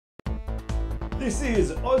This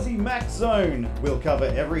is Aussie Mac Zone. We'll cover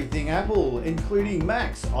everything Apple, including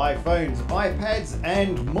Macs, iPhones, iPads,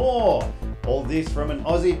 and more. All this from an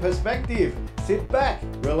Aussie perspective. Sit back,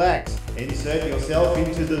 relax, and insert yourself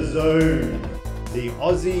into the zone. The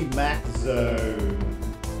Aussie Mac Zone.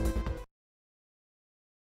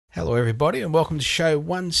 Hello everybody and welcome to show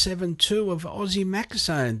 172 of Aussie Mac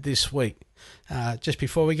Zone this week. Just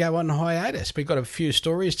before we go on hiatus, we've got a few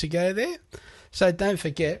stories to go there. So don't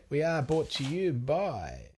forget, we are brought to you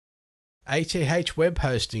by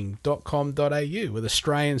athwebhosting.com.au with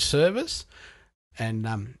Australian service,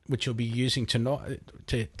 and which you'll be using tonight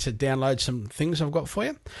to download some things I've got for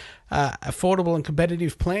you. Affordable and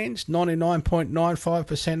competitive plans,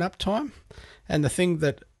 99.95% uptime. And the thing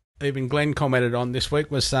that even Glenn commented on this week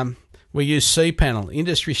was we use cPanel,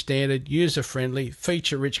 industry standard, user-friendly,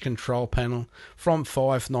 feature-rich control panel from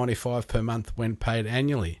 $5.95 per month when paid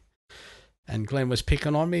annually. And Glenn was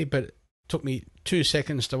picking on me, but it took me 2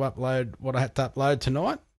 seconds to upload what I had to upload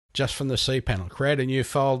tonight, just from the cPanel. Create a new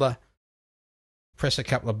folder, press a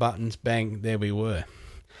couple of buttons, bang, there we were.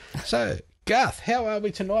 So, Garth, how are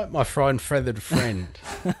we tonight, my feathered friend?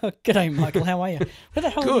 G'day, Michael. How are you? Where the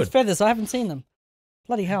hell are these feathers? I haven't seen them.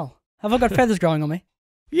 Bloody hell. Have I got feathers growing on me?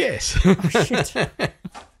 Yes. Oh, shit.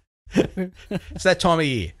 It's that time of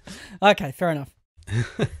year. Okay, fair enough.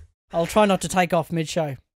 I'll try not to take off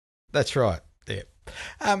mid-show. That's right. Yeah.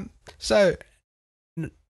 So,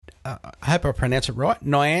 I hope I pronounce it right.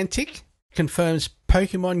 Niantic confirms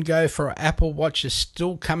Pokemon Go for Apple Watch is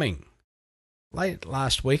still coming. Late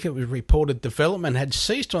last week, it was reported development had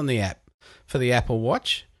ceased on the app for the Apple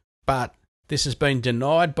Watch, but this has been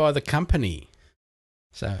denied by the company.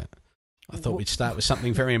 So, I thought we'd start with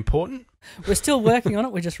something very important. We're still working on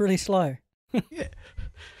it. We're just really slow. Yeah.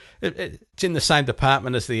 It's in the same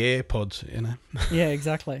department as the AirPods, you know. Yeah,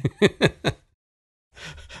 exactly.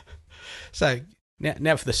 So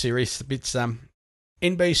now for the serious bits.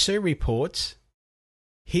 NBC reports,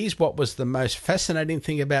 here's what was the most fascinating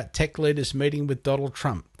thing about tech leaders meeting with Donald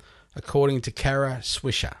Trump, according to Kara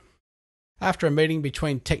Swisher. After a meeting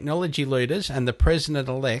between technology leaders and the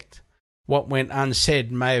president-elect, what went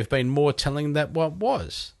unsaid may have been more telling than what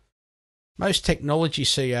was. Most technology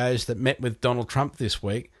CEOs that met with Donald Trump this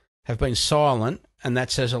week have been silent, and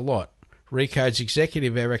that says a lot, Recode's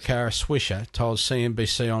executive Kara Swisher told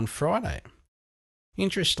CNBC on Friday.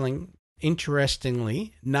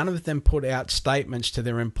 Interestingly, none of them put out statements to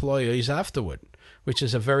their employees afterward, which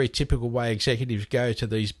is a very typical way executives go to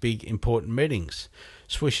these big, important meetings,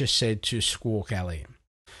 Swisher said to Squawk Alley.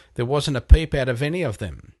 There wasn't a peep out of any of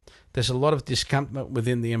them. There's a lot of discomfort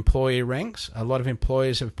within the employee ranks. A lot of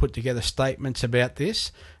employers have put together statements about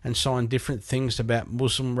this and signed different things about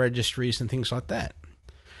Muslim registries and things like that.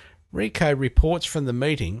 Recode reports from the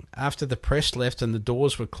meeting, after the press left and the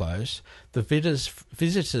doors were closed, the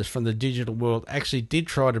visitors from the digital world actually did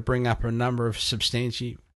try to bring up a number of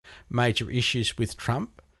substantial major issues with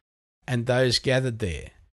Trump and those gathered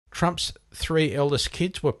there. Trump's 3 eldest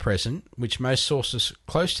kids were present, which most sources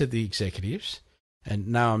close to the executives, and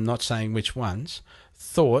no, I'm not saying which ones,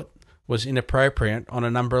 thought was inappropriate on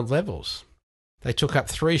a number of levels. They took up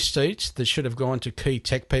 3 seats that should have gone to key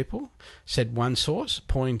tech people, said one source,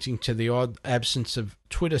 pointing to the odd absence of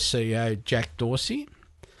Twitter CEO Jack Dorsey.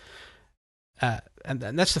 And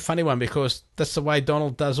that's the funny one, because that's the way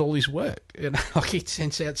Donald does all his work. You know, like he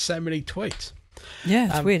sends out so many tweets.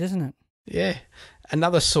 Yeah, it's weird, isn't it? Yeah.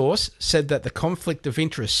 Another source said that the conflict of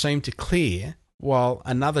interest seemed to clear, while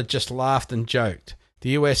another just laughed and joked.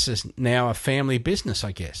 The US is now a family business,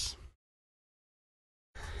 I guess.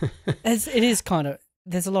 It is kind of,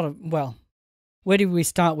 there's a lot of, well, where do we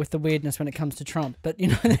start with the weirdness when it comes to Trump? But, you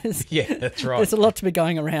know, yeah, that's right. There's a lot to be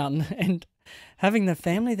going around, and having the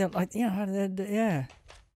family that, like, you know, yeah.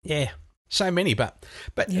 Yeah, so many, but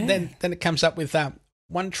yeah. then it comes up with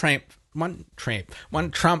one Trump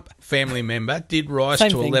family member did rise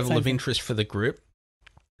to a level of interest for the group.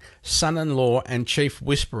 Son-in-law and chief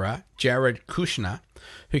whisperer Jared Kushner,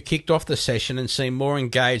 who kicked off the session and seemed more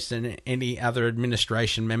engaged than any other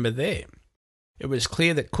administration member there. It was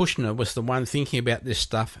clear that Kushner was the one thinking about this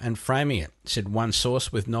stuff and framing it, said one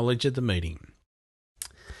source with knowledge of the meeting.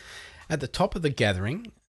 At the top of the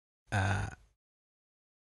gathering,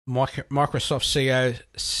 Microsoft CEO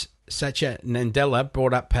Satya Nadella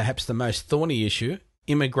brought up perhaps the most thorny issue,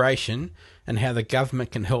 immigration, and how the government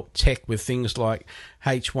can help tech with things like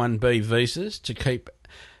H-1B visas to keep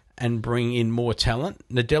and bring in more talent.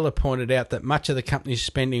 Nadella pointed out that much of the company's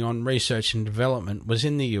spending on research and development was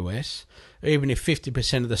in the US, even if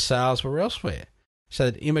 50% of the sales were elsewhere, so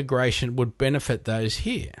that immigration would benefit those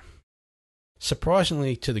here.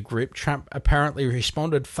 Surprisingly to the group, Trump apparently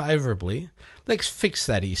responded favourably. Let's fix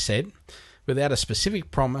that, he said, without a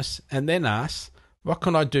specific promise, and then asked, what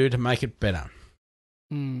can I do to make it better?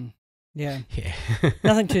 Yeah. Yeah.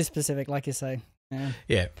 Nothing too specific, like you say.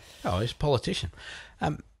 Yeah. Oh, he's a politician.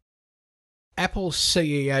 Apple's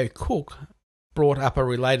CEO Cook brought up a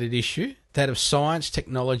related issue, that of science,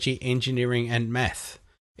 technology, engineering and math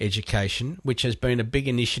education, which has been a big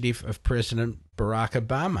initiative of President Barack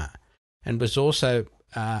Obama and was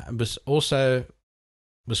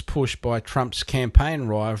pushed by Trump's campaign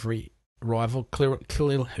rival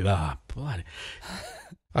bloody.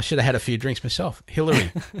 I should have had a few drinks myself.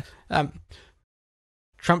 Hillary.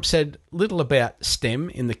 Trump said little about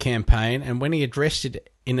STEM in the campaign, and when he addressed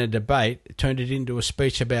it in a debate, turned it into a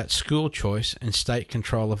speech about school choice and state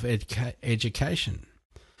control of education.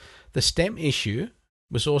 The STEM issue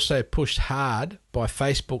was also pushed hard by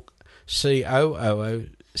Facebook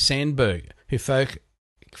COO Sandberg, who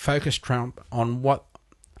focused Trump on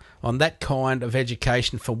that kind of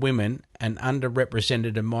education for women and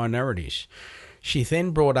underrepresented minorities. She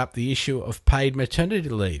then brought up the issue of paid maternity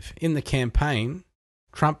leave. In the campaign,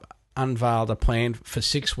 Trump unveiled a plan for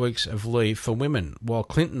 6 weeks of leave for women, while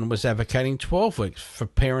Clinton was advocating 12 weeks for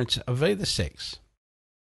parents of either sex.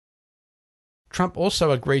 Trump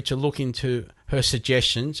also agreed to look into her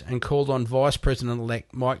suggestions and called on Vice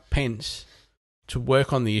President-elect Mike Pence to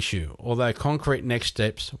work on the issue, although concrete next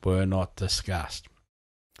steps were not discussed.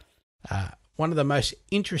 One of the most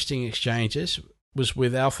interesting exchanges was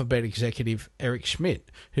with Alphabet executive Eric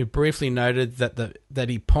Schmidt, who briefly noted that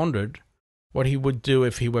he pondered what he would do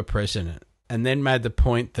if he were president, and then made the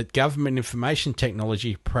point that government information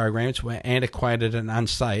technology programs were antiquated and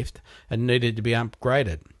unsafe and needed to be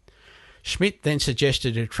upgraded. Schmidt then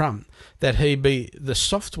suggested to Trump that he be the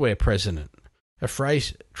software president, a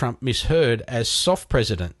phrase Trump misheard as soft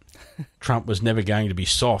president. Trump was never going to be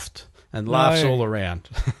soft, and laughs all around.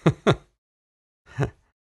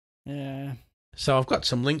 Yeah. So I've got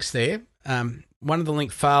some links there. One of the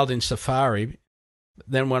links failed in Safari.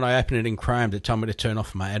 Then when I opened it in Chrome, it told me to turn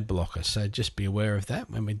off my ad blocker. So just be aware of that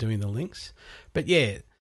when we're doing the links. But yeah,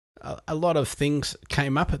 a lot of things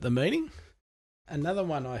came up at the meeting. Another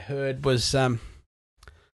one I heard was, I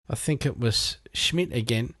think it was Schmidt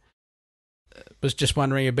again, was just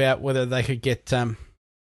wondering about whether they could get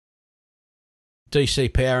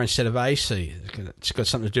DC power instead of AC. It's got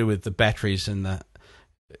something to do with the batteries and the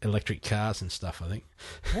electric cars and stuff, I think.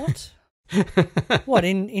 What? What,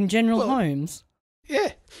 in general homes?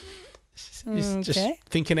 Yeah. It's just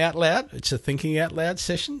thinking out loud. It's a thinking out loud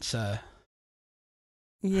session, so...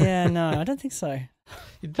 Yeah, no, I don't think so.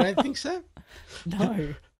 You don't think so?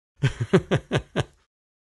 No.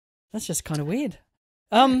 That's just kind of weird.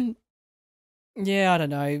 Yeah, I don't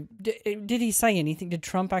know. Did he say anything? Did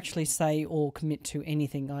Trump actually say or commit to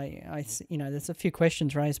anything? There's a few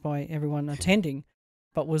questions raised by everyone attending,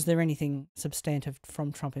 but was there anything substantive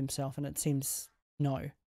from Trump himself? And it seems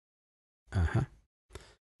no. Uh-huh.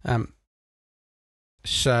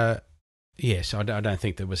 So, yes, I don't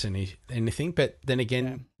think there was anything, but then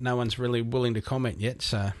again, no one's really willing to comment yet,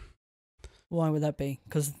 so... Why would that be?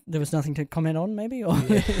 Because there was nothing to comment on, maybe? Or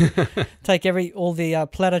take all the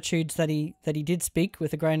platitudes that he did speak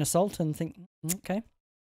with a grain of salt and think, okay.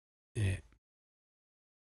 Yeah.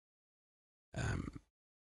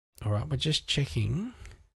 All right, we're just checking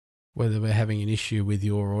whether we're having an issue with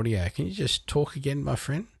your audio. Can you just talk again, my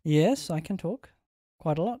friend? Yes, I can talk.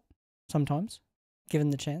 Quite a lot. Sometimes. Given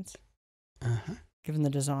the chance. Uh-huh. Given the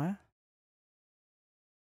desire.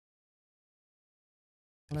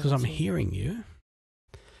 Because I'm hearing you.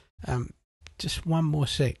 Just one more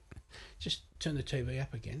sec. Just turn the TV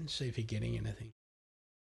up again and see if you're getting anything.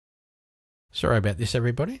 Sorry about this,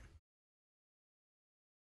 everybody.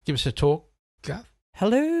 Give us a talk, Garth.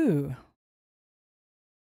 Hello.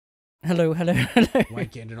 Hello.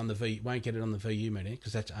 Won't get it on the VU meeting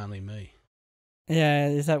because that's only me. Yeah,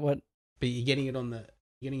 is that what? But you're getting it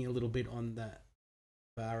getting a little bit on the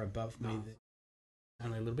bar above me.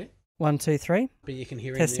 Only a little bit. 1, 2, 3. But you can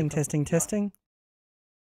hear testing, him there. Testing.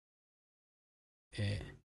 Yeah.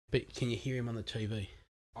 But can you hear him on the TV?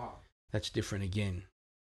 Oh. That's different again.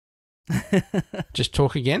 Just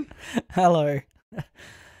talk again. Hello.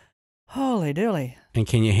 Holy dooly. And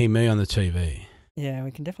can you hear me on the TV? Yeah, we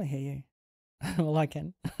can definitely hear you. Well, I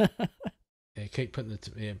can. Yeah, keep putting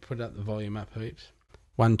put up the volume up heaps.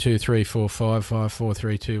 1, 2, 3, 4, 5, 5, 4,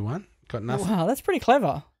 3, 2, 1. Got nothing. Wow, that's pretty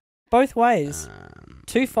clever. Both ways.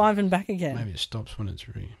 2, 5 and back again. Maybe it stops when it's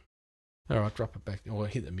really... All right, drop it back or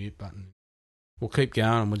hit the mute button. We'll keep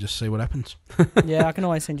going and we'll just see what happens. Yeah, I can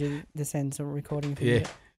always send you this ends of recording. Yeah,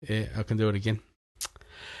 I can do it again.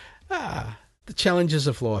 The challenges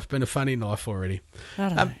of life. Been a funny life already. I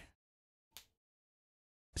don't know.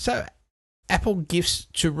 So, Apple gifts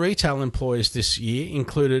to retail employees this year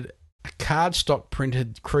included a cardstock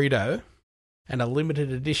printed Credo and a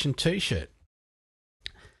limited edition T-shirt.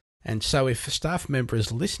 And so if a staff member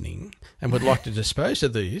is listening and would like to dispose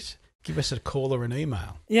of these, give us a call or an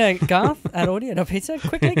email. Yeah, Garth at Audio.pizza.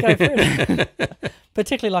 Quickly, go for it.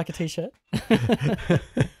 Particularly like a T-shirt.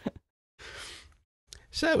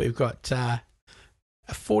 So we've got a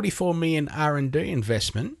 $44 million R&D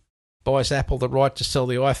investment buys Apple the right to sell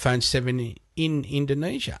the iPhone 7 in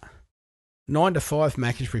Indonesia. 9 to 5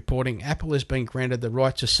 Mac is reporting Apple has been granted the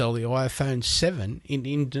right to sell the iPhone 7 in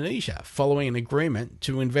Indonesia following an agreement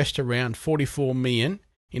to invest around $44 million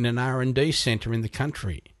in an R&D centre in the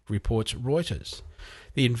country, reports Reuters.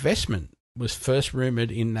 The investment was first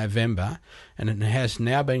rumoured in November and it has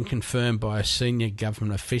now been confirmed by a senior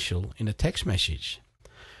government official in a text message.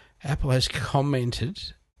 Apple has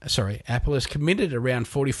committed around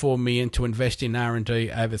 $44 million to invest in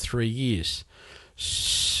R&D over 3 years.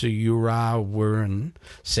 Surawaran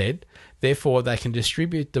said, therefore they can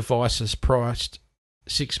distribute devices priced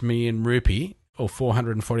 6 million rupee or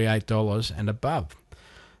 $448 and above.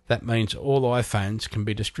 That means all iPhones can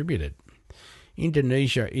be distributed.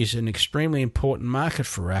 Indonesia is an extremely important market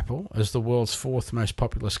for Apple as the world's fourth most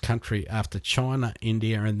populous country after China,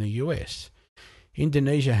 India and the US.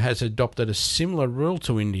 Indonesia has adopted a similar rule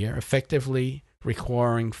to India, effectively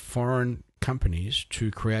requiring foreign companies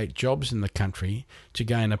to create jobs in the country to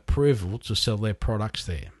gain approval to sell their products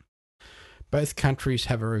there. Both countries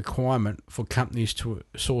have a requirement for companies to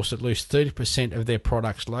source at least 30% of their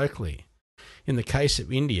products locally. In the case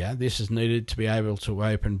of India, this is needed to be able to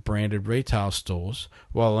open branded retail stores,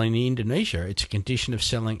 while in Indonesia it's a condition of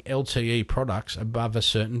selling LTE products above a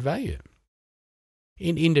certain value.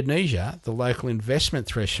 In Indonesia, the local investment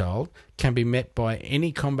threshold can be met by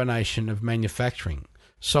any combination of manufacturing,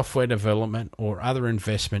 software development or other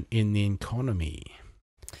investment in the economy.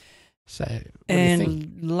 So, what do you think?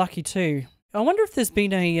 Lucky too. I wonder if there's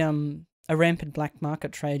been a rampant black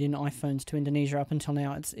market trade in iPhones to Indonesia up until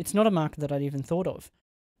now. It's not a market that I'd even thought of.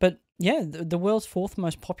 But yeah, the world's fourth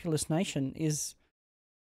most populous nation is,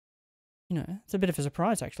 it's a bit of a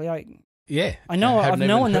surprise actually. I know I've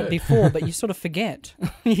known that before, but you sort of forget,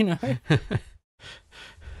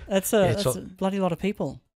 That's a bloody lot of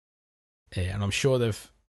people. Yeah, and I'm sure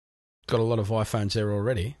they've got a lot of iPhones there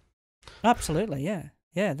already. Absolutely, yeah.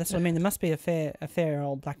 Yeah, that's what I mean. There must be a fair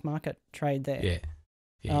old black market trade there. Yeah.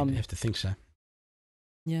 Yeah, you have to think so.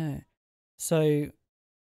 Yeah. So,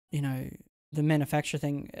 the manufacturer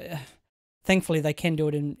thing, thankfully they can do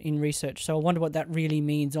it in research. So I wonder what that really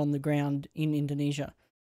means on the ground in Indonesia.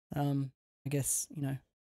 I guess, Well,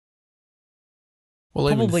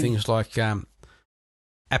 probably, even things like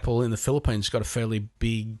Apple in the Philippines got a fairly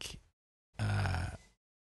big,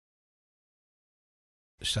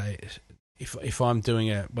 say, if I'm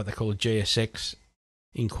doing what they call a GSX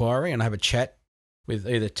inquiry and I have a chat with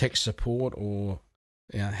either tech support or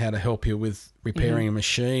how to help you with repairing a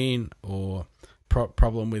machine or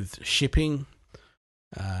problem with shipping,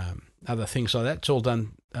 other things like that, it's all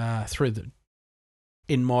done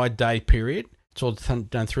in my day period. It's all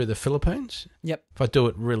done through the Philippines. Yep. If I do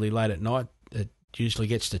it really late at night, it usually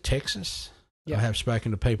gets to Texas. Yep. I have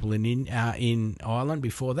spoken to people in Ireland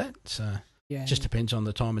before that, so it just depends on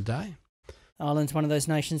the time of day. Ireland's one of those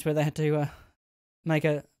nations where they had to make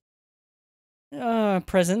a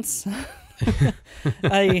presence,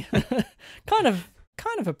 a kind of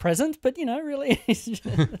a present, but really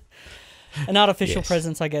an artificial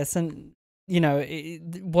presence, I guess. And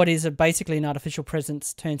what is basically an artificial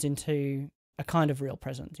presence turns into a kind of real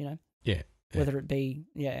present. Whether it be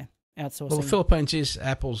outsourcing. Well, the Philippines is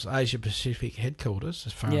Apple's Asia Pacific headquarters,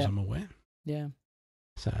 as far as I'm aware. Yeah.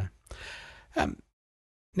 So,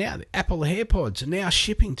 now the Apple AirPods are now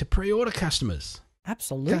shipping to pre-order customers.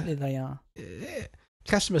 Absolutely, they are. Yeah.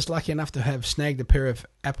 Customers lucky enough to have snagged a pair of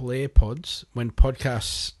Apple AirPods when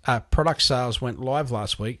product sales went live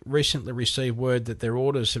last week recently received word that their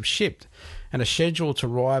orders have shipped and are scheduled to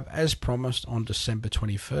arrive as promised on December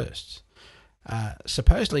 21st.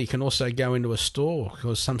 Supposedly you can also go into a store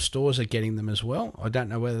because some stores are getting them as well. I don't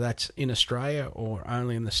know whether that's in Australia or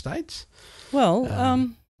only in the States. Well,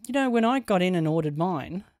 when I got in and ordered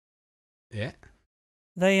mine, they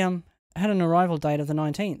had an arrival date of the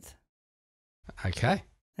 19th. Okay.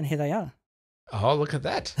 And here they are. Oh, look at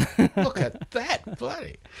that. Look at that,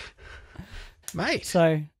 bloody. Mate.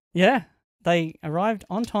 So, they arrived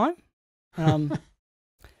on time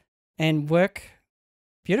and work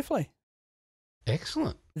beautifully.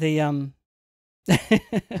 Excellent. Did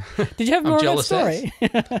you have more of that story?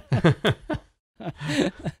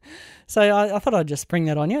 So I thought I'd just bring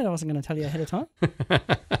that on you. I wasn't going to tell you ahead of time.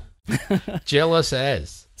 Jealous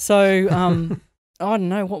as. So, I don't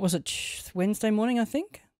know, what was it, Wednesday morning, I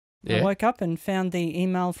think? Yeah. I woke up and found the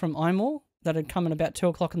email from iMore that had come at about 2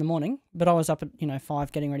 o'clock in the morning, but I was up at,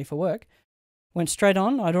 5 getting ready for work. Went straight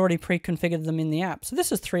on. I'd already pre-configured them in the app. So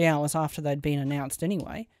this is 3 hours after they'd been announced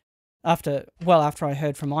anyway. After I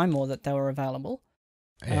heard from iMore that they were available.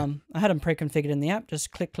 Yeah. I had them pre-configured in the app,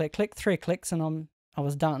 just click, click, click, 3 clicks, and I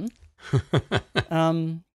was done.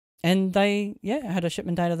 And they, had a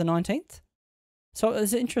shipment date of the 19th. So it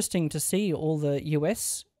was interesting to see all the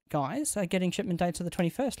US guys are getting shipment dates of the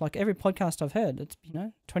 21st. Like every podcast I've heard, it's,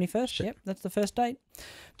 21st, yep, that's the first date.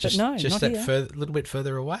 But no, just not that here. little bit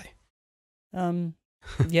further away.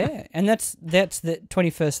 Yeah, and that's the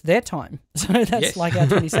 21st their time. So that's like our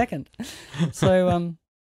 22nd. So,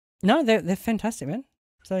 no, they're fantastic, man.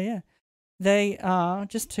 So, yeah, they are,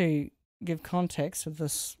 just to give context of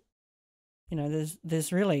this,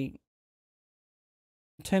 there's really,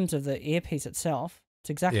 in terms of the earpiece itself, it's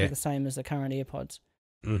exactly the same as the current AirPods.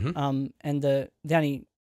 Mm-hmm. And the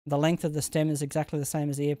length of the stem is exactly the same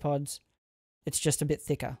as the AirPods. It's just a bit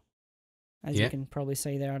thicker, as you can probably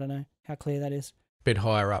see there. I don't know how clear that is. Bit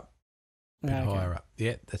higher up. Okay. Higher up.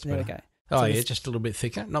 Yeah, that's there better. we go. Oh, So yeah, just a little bit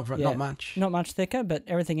thicker. Not much. Not much thicker, but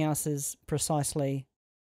everything else is precisely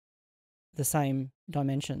the same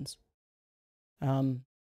dimensions. The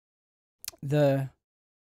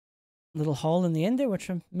little hole in the end there, which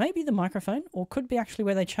may be the microphone, or could be actually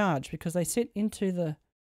where they charge, because they sit into the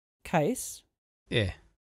case. Yeah.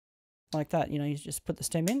 Like that, you just put the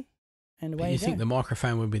stem in, and away you go. You think the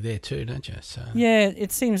microphone would be there too, don't you? So yeah,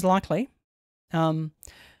 it seems likely.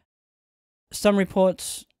 Some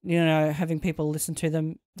reports, having people listen to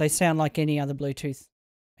them, they sound like any other Bluetooth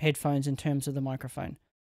headphones in terms of the microphone.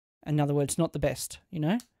 In other words, not the best,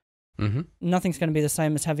 Mm-hmm. Nothing's going to be the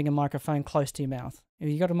same as having a microphone close to your mouth. If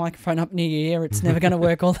you got a microphone up near your ear, it's never going to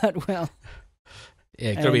work all that well.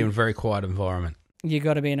 Yeah, got to be in a very quiet environment. You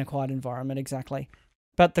got to be in a quiet environment, exactly.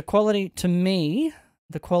 But the quality, to me,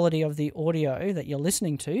 the quality of the audio that you're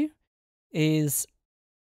listening to is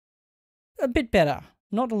a bit better.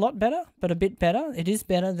 Not a lot better, but a bit better. It is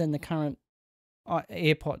better than the current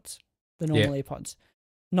AirPods, the normal AirPods.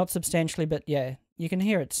 Not substantially, but yeah, you can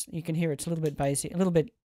hear it's a little bit bassy, a little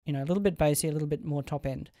bit bassy, a little bit more top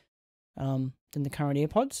end than the current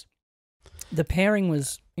AirPods. The pairing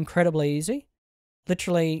was incredibly easy.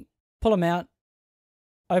 Literally pull them out,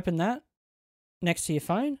 open that next to your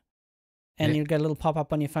phone, and you'll get a little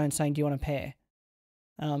pop-up on your phone saying, do you want to pair?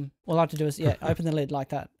 All I have to do is, open the lid like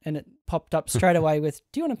that, and it popped up straight away with,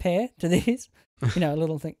 do you want to pair to these? A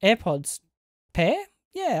little thing. AirPods, pair?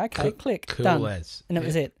 Yeah, okay, click, cool done. as. And it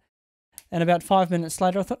was it. And about 5 minutes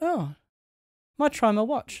later, I thought, might try my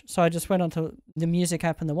watch. So I just went onto the music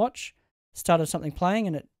app in the watch, started something playing,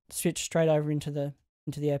 and it switched straight over into the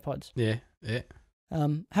AirPods. Yeah.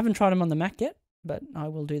 Haven't tried them on the Mac yet, but I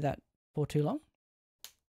will do that before too long.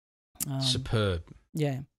 Superb.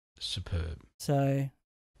 Yeah. Superb. So.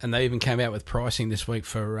 And they even came out with pricing this week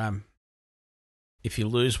for if you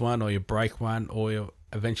lose one or you break one, or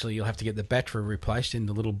eventually you'll have to get the battery replaced in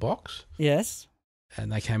the little box. Yes.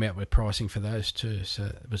 And they came out with pricing for those too. So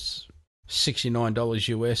it was $69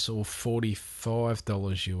 US or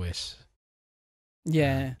 $45 US.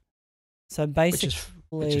 Yeah. So basically,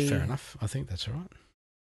 which is fair enough. I think that's all right.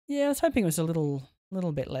 Yeah, I was hoping it was a little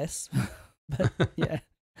bit less, but yeah.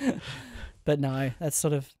 But no, that's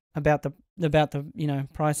sort of about the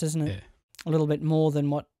price, isn't it? Yeah. A little bit more than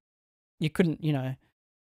what you couldn't.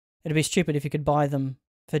 It'd be stupid if you could buy them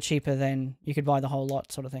for cheaper than you could buy the whole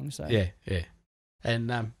lot, sort of thing. So yeah.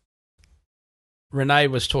 And Renee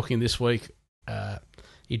was talking this week.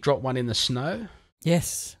 He dropped one in the snow.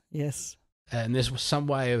 Yes. And there's some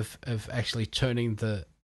way of actually turning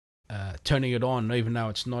it on, even though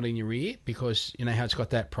it's not in your ear, because you know how it's got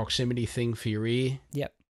that proximity thing for your ear.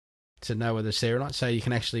 Yep. To know whether it's there or not. So you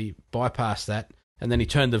can actually bypass that. And then he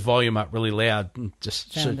turned the volume up really loud and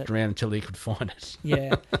just searched around until he could find it.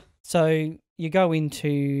 Yeah. So you go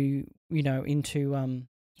into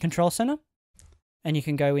Control Center, and you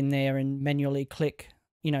can go in there and manually click,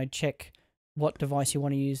 check what device you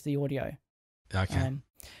want to use the audio. Okay.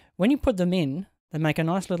 When you put them in, they make a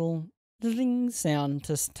nice little ding sound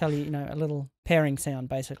to tell you, a little pairing sound,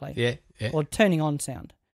 basically. Yeah. Or turning on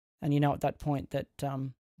sound. And at that point that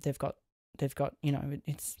they've got,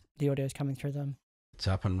 it's the audio's coming through them. It's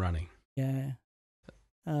up and running. Yeah.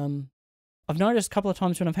 I've noticed a couple of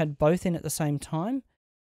times when I've had both in at the same time,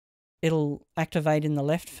 it'll activate in the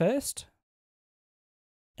left first,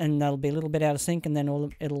 and that'll be a little bit out of sync, and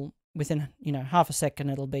then it'll within half a second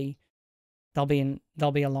it'll be they'll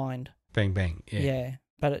be aligned. Bang, bang. Yeah. Yeah.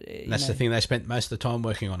 But That's the thing they spent most of the time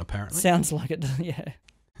working on, apparently. Sounds like it, yeah.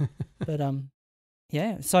 But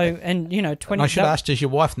yeah. So, and 20. And I should ask, does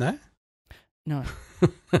your wife know? No.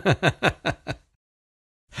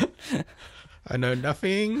 I know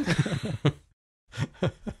nothing.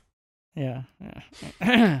 Yeah.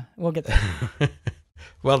 We'll get there.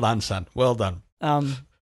 Well done, son. Well done.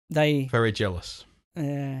 They very jealous.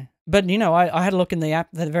 Yeah. But, I had a look in the app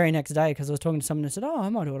the very next day because I was talking to someone who said, I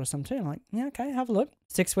might order some too. I'm like, yeah, okay, have a look.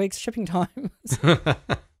 6 weeks shipping time.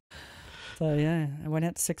 So, yeah, I went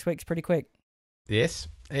out to 6 weeks pretty quick. Yes.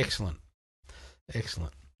 Excellent.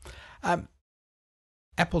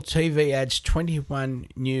 Apple TV adds 21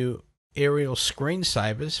 new aerial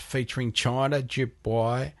screensavers featuring China,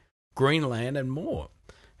 Dubai, Greenland and more.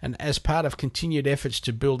 And as part of continued efforts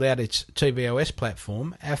to build out its tvOS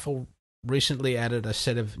platform, Apple recently added a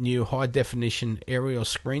set of new high-definition aerial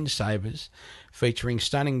screensavers featuring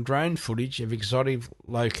stunning drone footage of exotic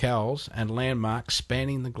locales and landmarks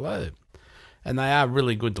spanning the globe. And they are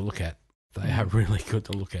really good to look at.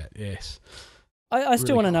 Yes. I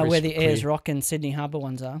still want to know where the clear. Ayers Rock and Sydney Harbour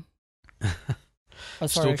ones are. Oh, sorry,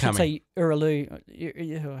 Still I should coming. say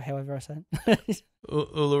Uluru, however I say it.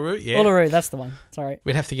 Uluru, yeah. Uluru, that's the one. Sorry.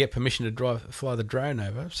 We'd have to get permission to fly the drone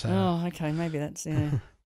over. So. Oh, okay, maybe that's, yeah.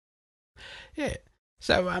 Yeah.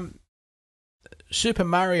 So, Super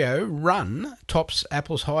Mario Run tops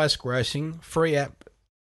Apple's highest grossing free app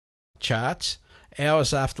charts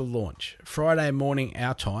hours after launch. Friday morning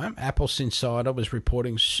our time, Apple's Insider was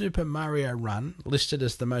reporting Super Mario Run listed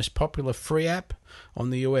as the most popular free app on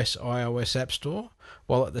the US iOS App Store,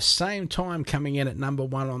 while at the same time coming in at number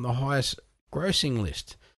 1 on the highest grossing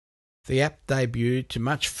list. The app debuted to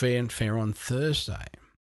much fanfare on Thursday.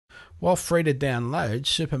 While free to download,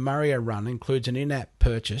 Super Mario Run includes an in-app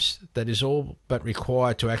purchase that is all but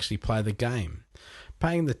required to actually play the game.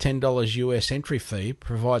 Paying the $10 US entry fee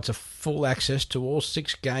provides a full access to all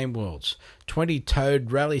 6 game worlds, 20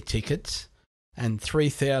 Toad Rally tickets, and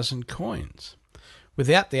 3,000 coins.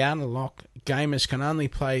 Without the unlock, gamers can only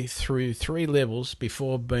play through 3 levels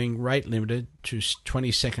before being rate limited to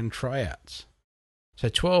 20-second tryouts. So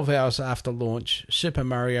 12 hours after launch, Super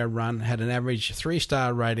Mario Run had an average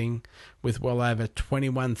 3-star rating with well over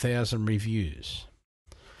 21,000 reviews.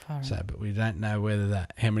 Right. So, but we don't know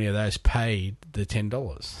how many of those paid the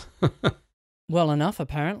 $10. Well enough,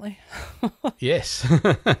 apparently. Yes.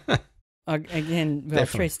 Again, well,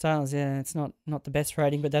 3 stars, yeah, it's not the best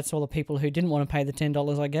rating, but that's all the people who didn't want to pay the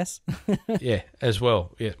 $10, I guess. Yeah, as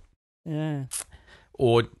well, yeah. Yeah.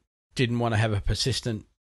 Or didn't want to have a persistent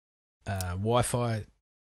Wi-Fi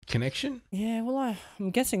connection. Yeah, well, I'm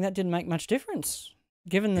guessing that didn't make much difference,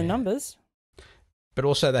 given the numbers. But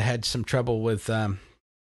also they had some trouble with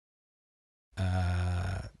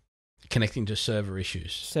connecting to server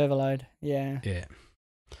issues. Server load, yeah. Yeah.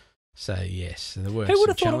 So, yes, there were Who would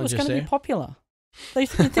have some thought it was going to there. be popular? You'd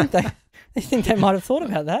think they might have thought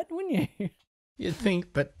about that, wouldn't you? You'd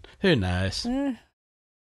think, but who knows?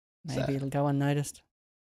 Maybe it'll go unnoticed.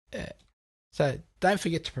 Yeah. So don't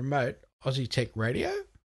forget to promote Aussie Tech Radio,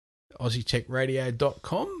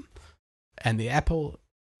 aussietechradio.com, and the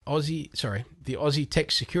Aussie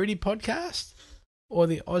Tech Security Podcast, or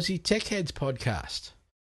the Aussie Tech Heads Podcast.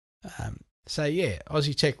 So yeah,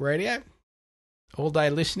 Aussie Tech Radio, all day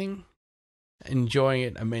listening, enjoying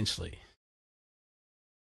it immensely.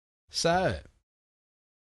 So,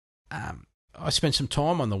 I spent some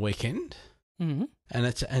time on the weekend, and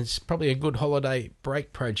it's probably a good holiday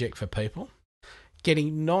break project for people.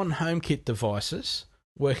 Getting non-HomeKit devices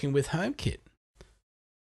working with HomeKit.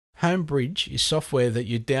 HomeBridge is software that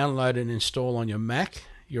you download and install on your Mac,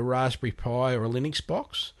 your Raspberry Pi or a Linux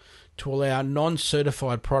box to allow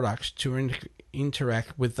non-certified products to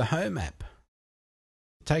interact with the Home app.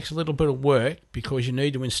 It takes a little bit of work because you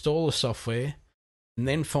need to install the software and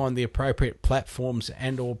then find the appropriate platforms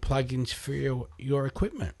and or plugins for your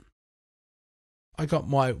equipment. I got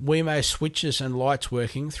my Wemo switches and lights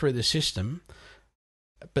working through the system,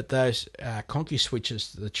 but those Conky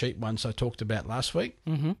switches, the cheap ones I talked about last week,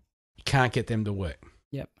 you can't get them to work.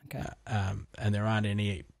 Yep, okay. And there aren't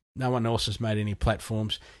any, no one else has made any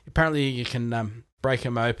platforms. Apparently you can break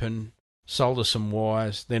them open, solder some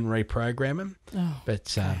wires, then reprogram them. Oh,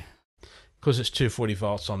 but because it's 240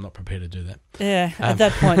 volts, I'm not prepared to do that. Yeah, at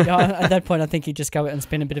that point, I think you just go out and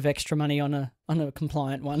spend a bit of extra money on a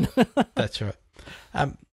compliant one. That's right.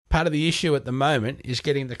 Part of the issue at the moment is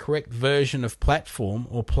getting the correct version of platform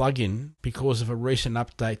or plugin because of a recent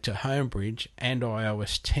update to HomeBridge and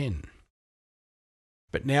iOS 10.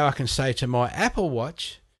 But now I can say to my Apple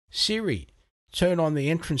Watch, Siri, turn on the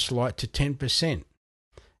entrance light to 10%.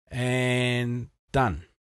 and done.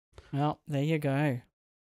 Well, there you go.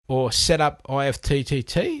 Or set up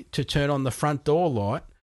IFTTT to turn on the front door light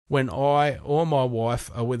when I or my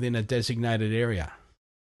wife are within a designated area.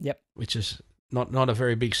 Yep. Which is not a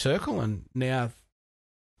very big circle, and now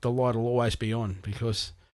the light will always be on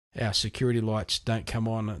because our security lights don't come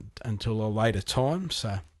on until a later time.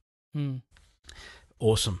 So,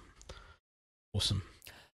 awesome.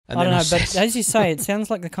 And I don't know, but as you say, it sounds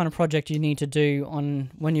like the kind of project you need to do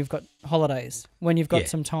on when you've got holidays, when you've got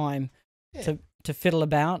some time to fiddle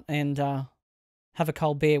about and have a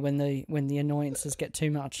cold beer when the annoyances get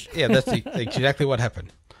too much. Yeah, that's exactly what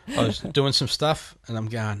happened. I was doing some stuff and I'm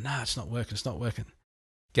going, no, it's not working.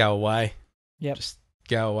 Go away. Yep. Just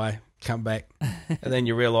go away, come back. And then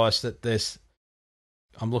you realise that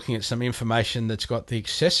I'm looking at some information that's got the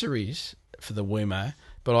accessories for the Wemo,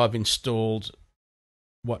 but I've installed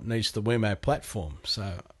what needs the Wemo platform.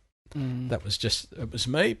 So it was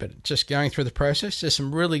me, but just going through the process. There's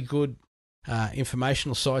some really good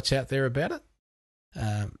informational sites out there about it.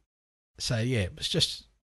 So yeah, it was just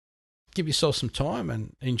give yourself some time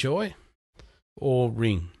and enjoy, or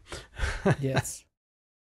ring. Yes.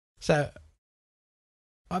 So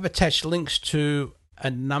I've attached links to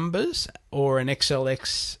a numbers or an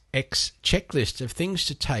XLXX checklist of things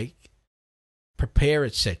to take, prepare,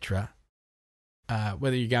 etc.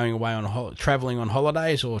 Whether you're going away on traveling on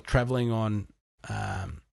holidays or traveling on,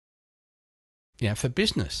 for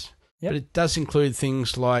business. Yep. But it does include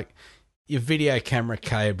things like your video camera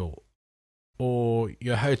cable, or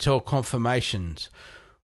your hotel confirmations,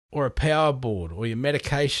 or a power board, or your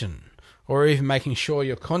medication, or even making sure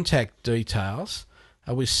your contact details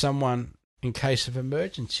are with someone in case of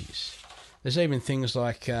emergencies. There's even things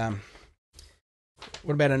like,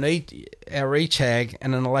 what about our e-tag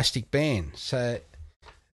and an elastic band? So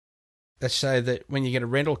let's say that when you get a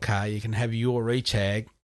rental car, you can have your e-tag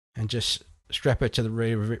and just strap it to the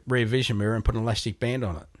rear vision mirror and put an elastic band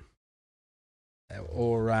on it.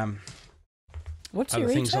 Or what's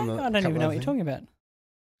your e-tag? I don't even know what you're talking about.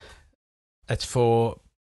 That's for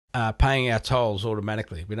paying our tolls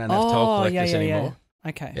automatically. We don't have toll collectors anymore. Yeah.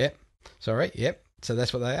 Okay. Yep. Sorry. Yep. So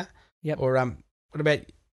that's what they are. Yep. Or what about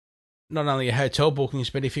not only your hotel bookings,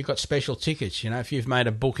 but if you've got special tickets, if you've made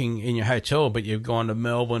a booking in your hotel, but you've gone to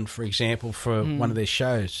Melbourne, for example, for one of their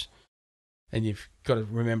shows, and you've got to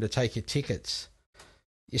remember to take your tickets,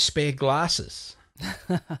 your spare glasses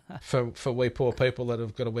for we poor people that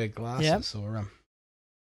have got to wear glasses. Yep. Or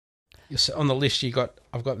on the list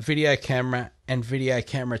I've got video camera and video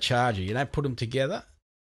camera charger. You don't put them together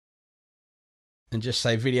and just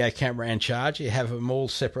say video camera and charger. You have them all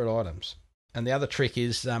separate items. And the other trick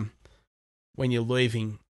is when you're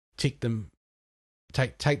leaving, take the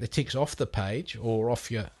ticks off the page or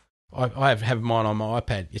off your. I have mine on my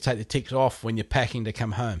iPad. You take the ticks off when you're packing to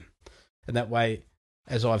come home, and that way,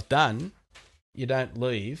 as I've done, you don't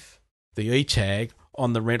leave the e-tag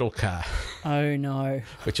on the rental car. Oh no!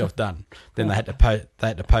 Which I've done. Then they had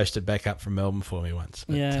to post it back up from Melbourne for me once.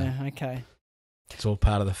 But, okay. It's all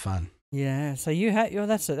part of the fun. Yeah. So you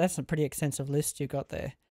that's a pretty extensive list you got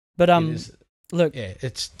there. But look. Yeah,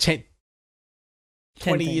 it's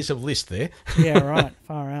 20 years of list there. Yeah, right.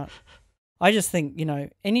 Far out. I just think,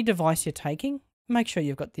 any device you're taking, make sure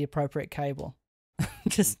you've got the appropriate cable.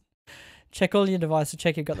 Just check all your devices,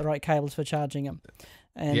 check you've got the right cables for charging them.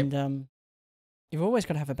 And you've always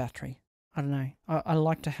got to have a battery. I don't know. I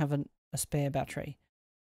like to have a spare battery.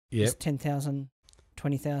 Yeah. 10,000,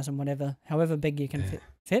 20,000, whatever, however big you can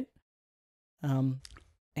fit.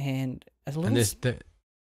 And as little as...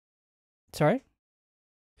 Sorry?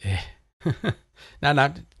 Yeah.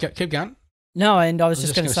 No, keep going. No, and I was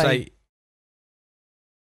just going to say...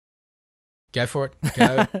 Go for it.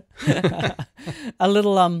 Go. A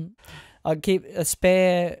little, I'd keep a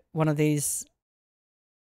spare one of these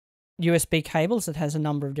USB cables that has a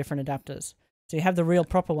number of different adapters. So you have the real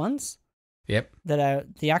proper ones. Yep. That are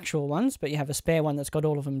the actual ones, but you have a spare one that's got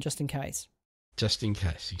all of them just in case. Just in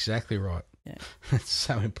case. Exactly right. Yeah. That's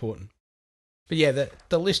so important. But yeah,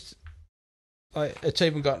 the list, it's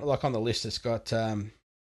even got, like on the list, it's got, the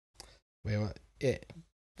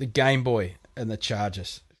Game Boy and the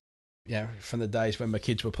chargers. Yeah, from the days when my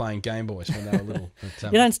kids were playing Game Boys when they were little.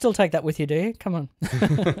 But, you don't still take that with you, do you? Come on.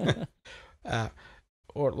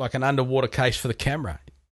 Or like an underwater case for the camera.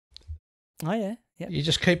 Oh, yeah. Yep. You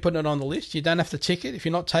just keep putting it on the list. You don't have to tick it. If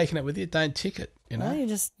you're not taking it with you, don't tick it. No, you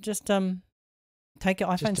just take your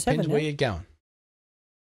iPhone 7. Depends where you're going.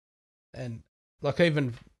 And like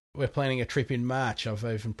even we're planning a trip in March. I've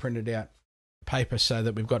even printed out paper so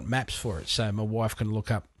that we've got maps for it, so my wife can look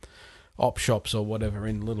up op shops or whatever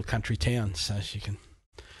in little country towns, so she can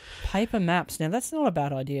Paper maps. Now, that's not a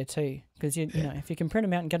bad idea too, because you know, if you can print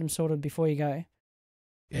them out and get them sorted before you go,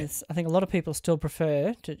 I think a lot of people still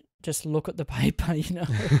prefer to just look at the paper, you know.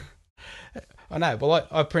 I know. Well,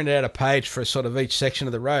 I printed out a page for sort of each section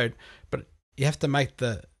of the road, but you have to make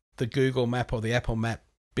the Google map or the Apple map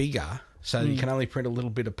bigger, so you can only print a little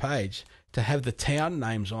bit of page to have the town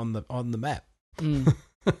names on the map. Oh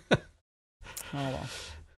well.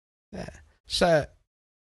 Yeah. So,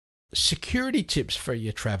 security tips for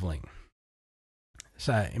your travelling.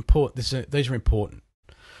 So important. These are important.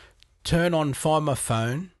 Turn on Find My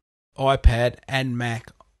Phone, iPad, and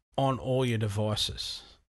Mac on all your devices.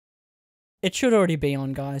 It should already be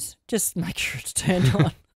on, guys. Just make sure it's turned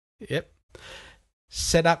on. Yep.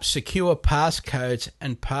 Set up secure passcodes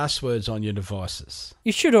and passwords on your devices.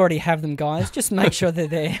 You should already have them, guys. Just make sure they're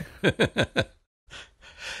there.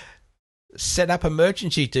 Set up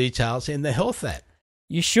emergency details in the Health app.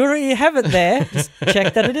 You should already have it there. Just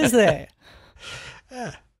check that it is there.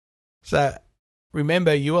 Yeah. So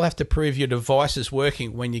remember, you will have to prove your device is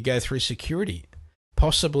working when you go through security,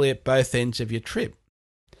 possibly at both ends of your trip.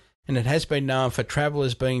 And it has been known for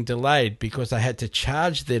travellers being delayed because they had to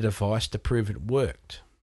charge their device to prove it worked.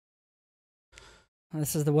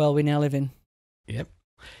 This is the world we now live in. Yep.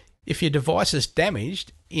 If your device is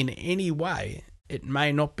damaged in any way, it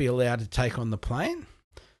may not be allowed to take on the plane.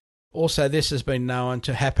 Also, this has been known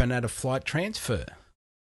to happen at a flight transfer,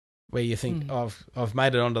 where you think, I've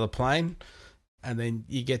made it onto the plane, and then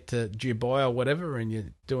you get to Dubai or whatever, and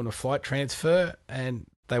you're doing a flight transfer, and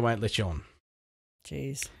they won't let you on.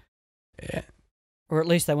 Jeez. Yeah. Or at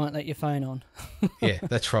least they won't let your phone on. Yeah,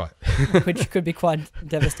 that's right. Which could be quite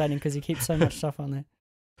devastating because you keep so much stuff on there.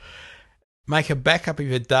 Make a backup of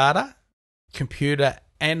your data, computer,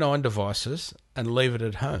 and on devices, and leave it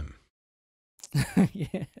at home.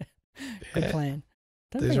 Yeah. Good plan.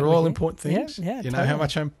 These are all important things. Yeah, you know totally. how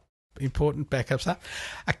much important backups are.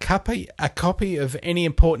 A copy of any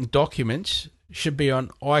important documents should be on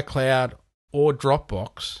iCloud or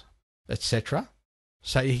Dropbox, etc.,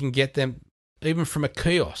 so you can get them even from a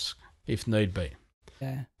kiosk if need be.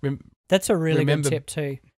 Yeah. That's a really good tip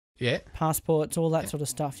too. Yeah. Passports, all that sort of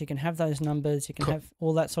stuff. You can have those numbers. You can have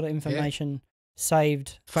all that sort of information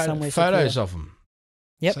saved somewhere photos secure. of them.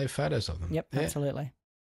 Yep. Save photos of them. Yep, absolutely.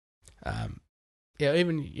 Yeah,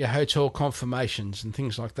 even your hotel confirmations and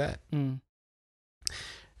things like that.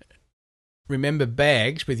 Remember,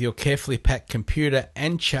 bags with your carefully packed computer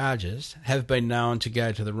and chargers have been known to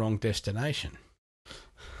go to the wrong destination.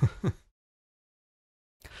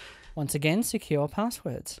 Once again, secure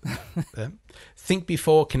passwords. Think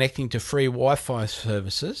before connecting to free Wi-Fi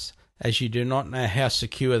services, as you do not know how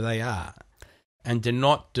secure they are, and do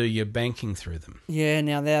not do your banking through them. Yeah,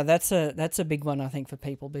 now that's a big one, I think, for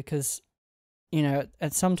people, because you know,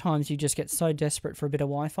 at sometimes you just get so desperate for a bit of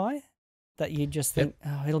Wi-Fi that you just think,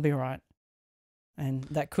 oh, it'll be right, and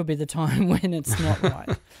that could be the time when it's not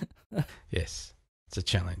right. Yes, it's a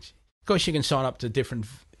challenge. Of course, you can sign up to different,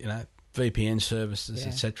 VPN services,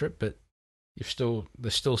 etc., but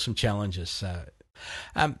there's still some challenges. So,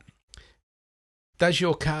 does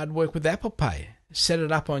your card work with Apple Pay? Set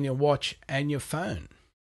it up on your watch and your phone.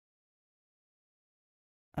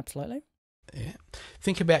 Absolutely. Yeah.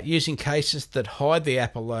 Think about using cases that hide the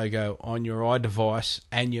Apple logo on your iDevice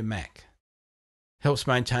and your Mac. Helps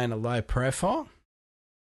maintain a low profile.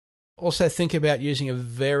 Also, think about using a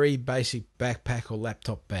very basic backpack or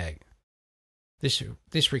laptop bag.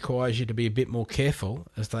 This requires you to be a bit more careful,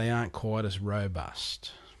 as they aren't quite as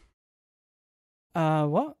robust.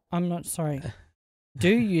 What? I'm not sorry. Do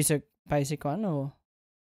you use a basic one or?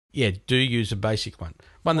 Yeah, do use a basic one.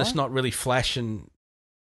 One that's not really flash and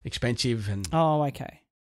expensive and. Oh, okay.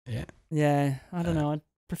 Yeah. Yeah, I don't know. I'd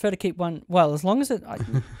prefer to keep one. Well, as long as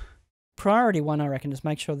priority one, I reckon, is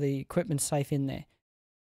make sure the equipment's safe in there.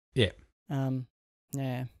 Yeah.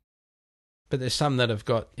 Yeah. But there's some that have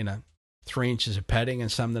got 3 inches of padding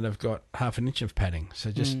and some that have got half an inch of padding.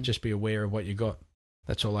 So just be aware of what you got.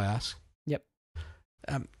 That's all I ask. Yep.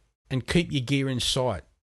 And keep your gear in sight.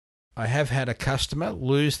 I have had a customer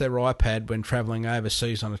lose their iPad when travelling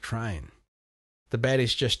overseas on a train. The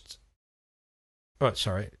bags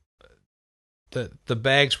the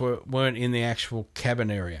bags weren't in the actual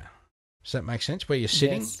cabin area. Does that make sense? Where you're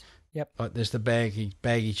sitting? Yes. Yep. Like there's the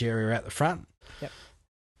baggage area out the front. Yep.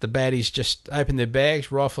 The baddies just opened their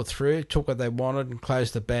bags, rifled through, took what they wanted and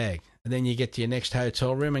closed the bag. And then you get to your next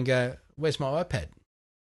hotel room and go, where's my iPad?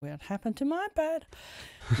 What happened to my iPad?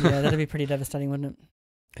 Yeah, that'd be pretty devastating, wouldn't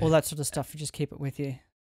it? All that sort of stuff, you just keep it with you.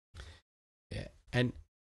 Yeah. And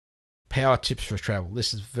power tips for travel.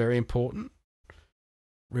 This is very important.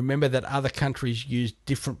 Remember that other countries use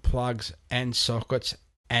different plugs and sockets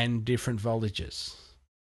and different voltages.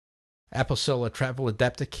 Apple sell a travel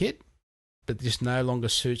adapter kit, but this no longer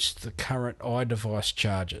suits the current iDevice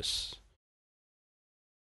chargers.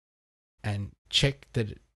 And check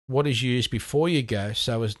that what is used before you go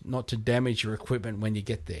so as not to damage your equipment when you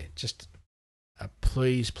get there. Just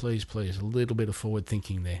please, please, please, a little bit of forward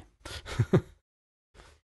thinking there.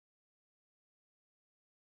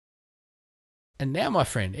 And now, my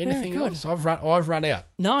friend, anything else? I've run out.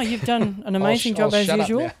 No, you've done an amazing job as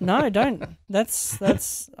usual. No, don't. That's.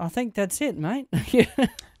 I think that's it, mate.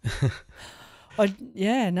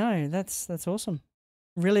 That's awesome.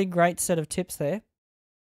 Really great set of tips there.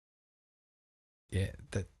 Yeah,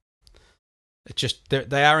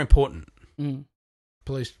 they are important. Mm.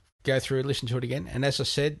 Please go through, listen to it again. And as I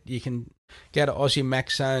said, you can go to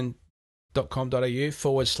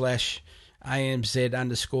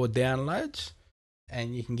aussiemaxzone.com.au/AMZ_downloads.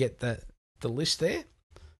 And you can get the list there.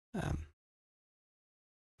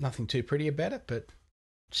 Nothing too pretty about it, but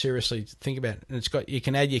seriously, think about it. And you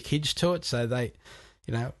can add your kids to it, so they,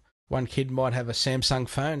 one kid might have a Samsung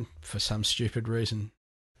phone for some stupid reason,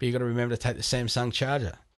 but you got to remember to take the Samsung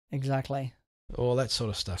charger. Exactly. All that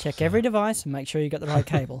sort of stuff. Check every device and make sure you got the right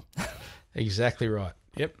cable. Exactly right.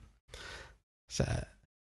 Yep. So,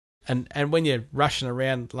 and when you're rushing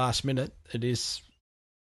around last minute, it is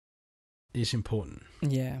important.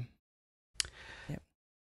 Yeah. Yep.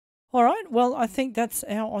 All right. Well, I think that's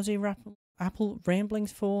our Aussie Apple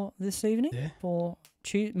Ramblings for this evening. Yeah. For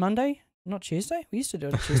Monday, not Tuesday. We used to do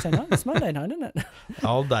it on Tuesday night. It's Monday night, isn't it?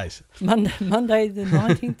 Old days. Monday the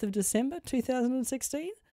 19th of December,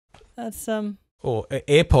 2016. That's or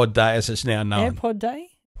AirPod Day, as it's now known. AirPod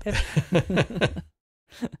Day.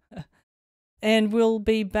 And we'll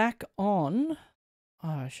be back on. Oh,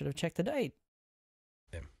 I should have checked the date.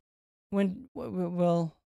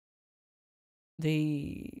 Well,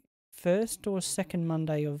 the first or second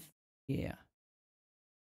Monday of the year?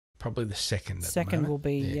 Probably the second. Second will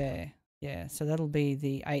be, yeah. So that'll be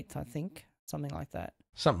the 8th, I think. Something like that.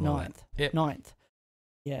 Something 9th. like that. Yep. 9th.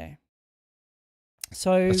 Yeah.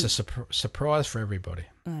 So it's a surprise for everybody.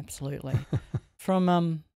 Absolutely.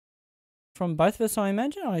 From both of us, I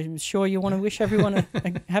imagine. I'm sure you want to wish everyone a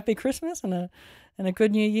happy Christmas and a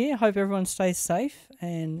good New Year. Hope everyone stays safe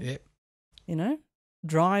and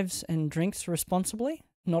drives and drinks responsibly,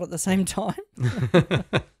 not at the same time.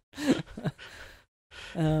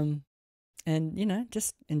 And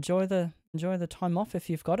just enjoy the time off if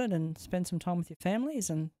you've got it, and spend some time with your families,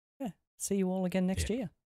 and see you all again next year.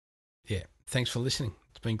 Yeah. Thanks for listening.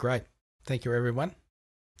 It's been great. Thank you, everyone.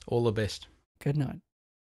 All the best. Good night.